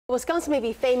Wisconsin may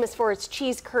be famous for its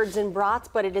cheese curds and brats,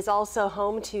 but it is also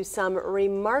home to some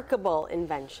remarkable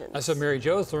inventions. That's what Mary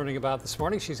Jo's learning about this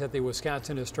morning. She's at the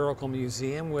Wisconsin Historical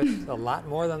Museum with a lot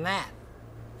more than that.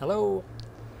 Hello.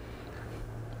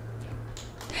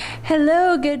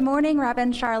 Hello, good morning, Rob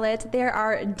and Charlotte. There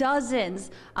are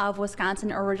dozens of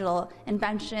Wisconsin original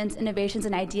inventions, innovations,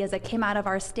 and ideas that came out of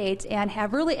our state and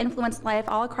have really influenced life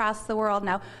all across the world.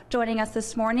 Now, joining us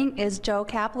this morning is Jo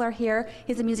Kapler here.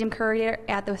 He's a museum curator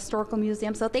at the Historical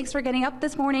Museum. So thanks for getting up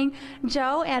this morning,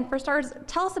 Jo. And for starters,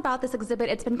 tell us about this exhibit.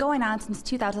 It's been going on since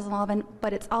 2011,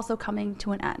 but it's also coming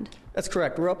to an end. That's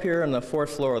correct. We're up here on the 4th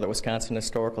floor of the Wisconsin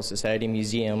Historical Society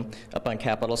Museum up on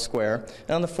Capitol Square.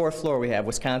 And on the 4th floor, we have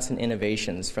Wisconsin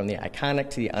innovations, from the iconic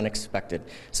to the unexpected.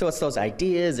 So it's those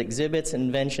ideas, exhibits,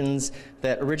 inventions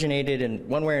that originated in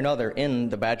one way or another in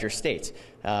the Badger State.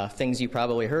 Things you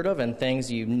probably heard of and things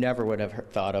you never would have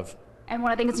thought of. And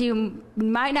one of the things you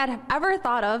might not have ever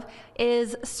thought of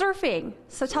is surfing.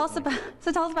 So tell us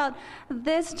about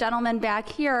this gentleman back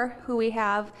here who we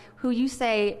have, who you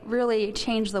say really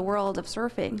changed the world of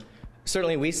surfing.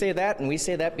 Certainly we say that, and we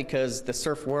say that because the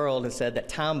surf world has said that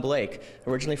Tom Blake,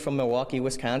 originally from Milwaukee,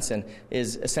 Wisconsin,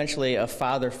 is essentially a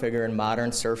father figure in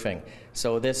modern surfing.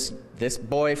 So this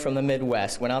boy from the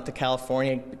Midwest went out to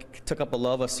California, took up a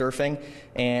love of surfing,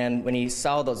 and when he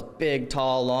saw those big,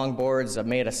 tall longboards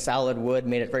made of solid wood,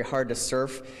 made it very hard to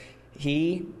surf,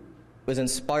 he was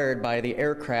inspired by the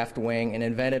aircraft wing and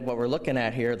invented what we're looking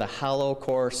at here, the hollow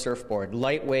core surfboard.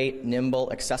 Lightweight, nimble,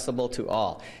 accessible to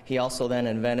all. He also then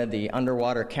invented the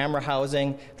underwater camera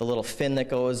housing, the little fin that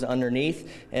goes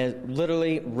underneath, and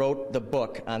literally wrote the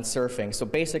book on surfing. So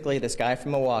basically, this guy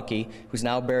from Milwaukee, who's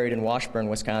now buried in Washburn,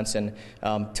 Wisconsin,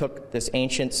 took this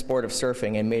ancient sport of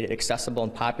surfing and made it accessible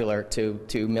and popular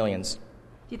to millions. Do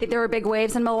you think there were big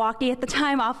waves in Milwaukee at the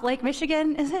time off Lake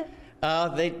Michigan, is it?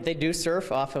 They do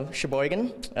surf off of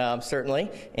Sheboygan, certainly,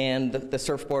 and the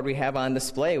surfboard we have on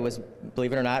display was,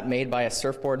 believe it or not, made by a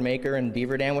surfboard maker in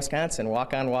Beaver Dam, Wisconsin,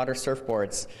 walk-on-water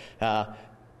surfboards.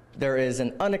 There is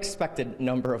an unexpected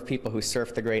number of people who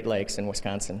surf the Great Lakes in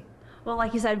Wisconsin. Well,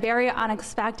 like you said, very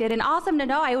unexpected and awesome to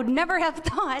know. I would never have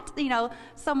thought,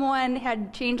 someone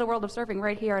had changed the world of surfing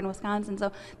right here in Wisconsin.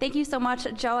 So thank you so much,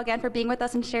 Jo, again, for being with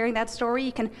us and sharing that story.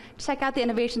 You can check out the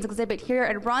Innovations exhibit here.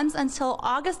 It runs until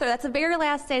August 3rd. That's the very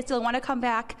last day, so you'll want to come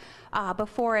back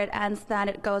before it ends. Then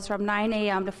it goes from 9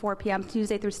 a.m. to 4 p.m.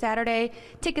 Tuesday through Saturday.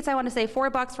 Tickets, I want to say,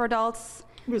 $4 for adults.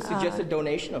 Suggested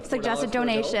donation of $4 suggested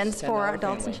donations for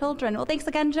adults and children. Well, thanks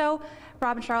again, Jo.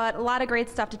 Rob and Charlotte, a lot of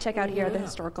great stuff to check out here at the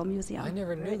Historical Museum. I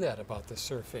never knew that about the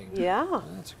surfing. Yeah.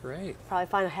 That's great. Probably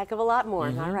find a heck of a lot more.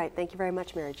 All right. Thank you very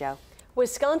much, Mary Jo.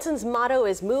 Wisconsin's motto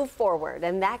is move forward,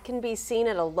 and that can be seen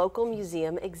at a local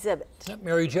museum exhibit.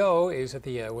 Mary Jo is at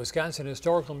the Wisconsin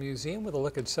Historical Museum with a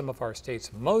look at some of our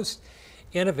state's most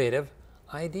innovative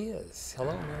ideas.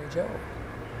 Hello, Mary Jo.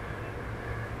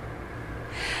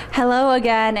 Hello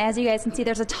again. As you guys can see,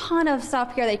 there's a ton of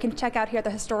stuff here that you can check out here at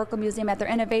the Historical Museum at their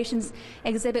Innovations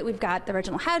exhibit. We've got the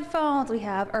original headphones, we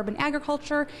have urban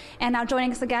agriculture, and now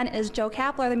joining us again is Jo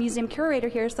Kapler, the museum curator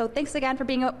here. So thanks again for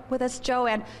being with us, Jo.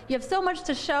 And you have so much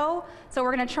to show, so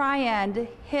we're going to try and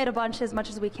hit as much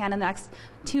as we can in the next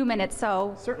 2 minutes.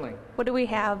 So certainly, what do we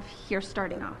have here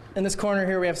starting off? In this corner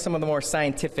here, we have some of the more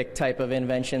scientific type of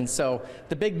inventions. So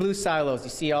the big blue silos you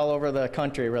see all over the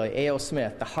country, really. A.O.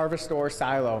 Smith, the Harvestor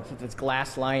silo with its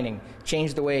glass lining,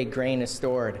 changed the way grain is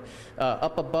stored.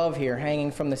 Up above here,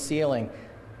 hanging from the ceiling,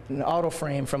 an auto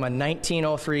frame from a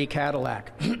 1903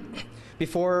 Cadillac.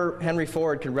 Before Henry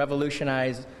Ford could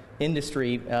revolutionize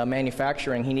industry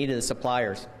manufacturing, he needed the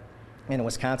suppliers. And a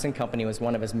Wisconsin company was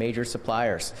one of his major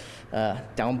suppliers.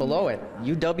 Down below it,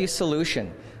 UW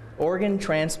Solution, organ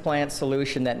transplant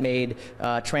solution that made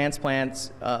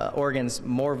transplants organs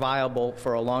more viable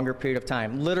for a longer period of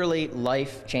time. Literally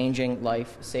life-changing,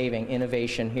 life-saving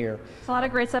innovation here. It's a lot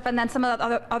of great stuff, and then some of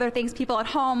the other things people at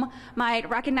home might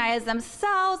recognize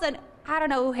themselves, and I don't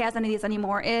know who has any of these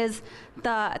anymore, it's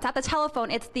not the telephone,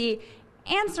 it's the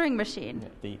answering machine.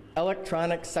 The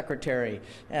electronic secretary.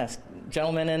 Yes,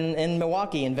 gentleman in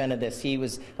Milwaukee invented this. He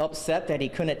was upset that he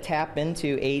couldn't tap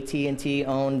into AT&T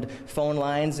owned phone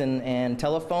lines and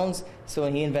telephones,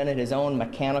 so he invented his own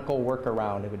mechanical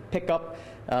workaround. It would pick up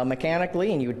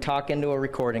mechanically and you would talk into a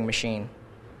recording machine.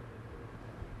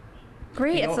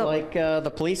 Great. Like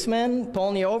the policeman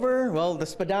pulling you over, well, the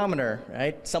speedometer,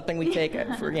 right? Something we take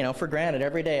for granted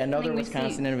every day. Another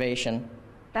Wisconsin innovation.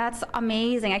 That's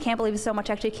amazing. I can't believe so much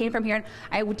actually came from here. And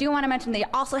I do want to mention they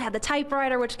also had the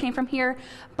typewriter, which came from here.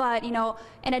 But, you know,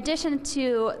 in addition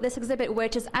to this exhibit,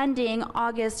 which is ending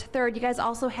August 3rd, you guys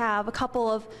also have a couple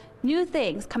of new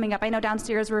things coming up. I know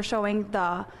downstairs we're showing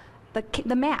the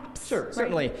maps. Sure, right?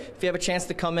 certainly. If you have a chance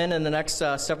to come in the next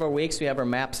several weeks, we have our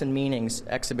Maps and Meanings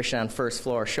exhibition on first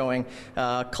floor showing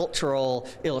cultural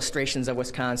illustrations of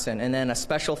Wisconsin. And then a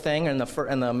special thing in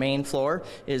the main floor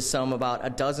is about a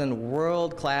dozen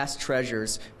world-class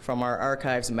treasures from our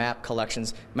archives map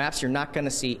collections. Maps you're not going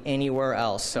to see anywhere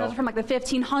else. So those are from like the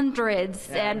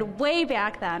 1500s and way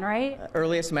back then, right?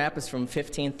 Earliest map is from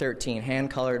 1513,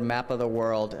 hand-colored map of the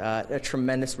world. A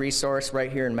tremendous resource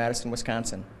right here in Madison,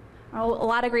 Wisconsin. Oh, a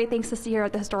lot of great things to see here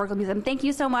at the Historical Museum. Thank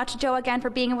you so much, Joe, again, for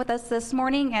being with us this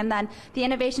morning. And then the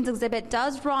Innovations exhibit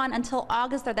does run until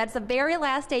August 3rd. That's the very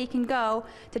last day you can go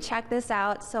to check this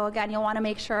out. So again, you'll want to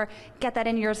make sure, get that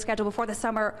in your schedule before the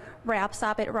summer wraps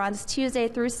up. It runs Tuesday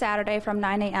through Saturday from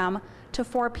 9 a.m. to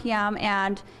 4 p.m.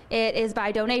 and it is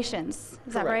by donations.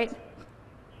 Is that right?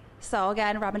 So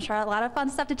again, Rob and Charlotte, a lot of fun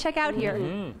stuff to check out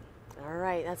here. All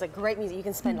right, that's a great museum. You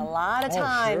can spend a lot of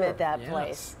time at that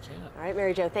place. All right,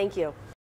 Mary Jo, thank you.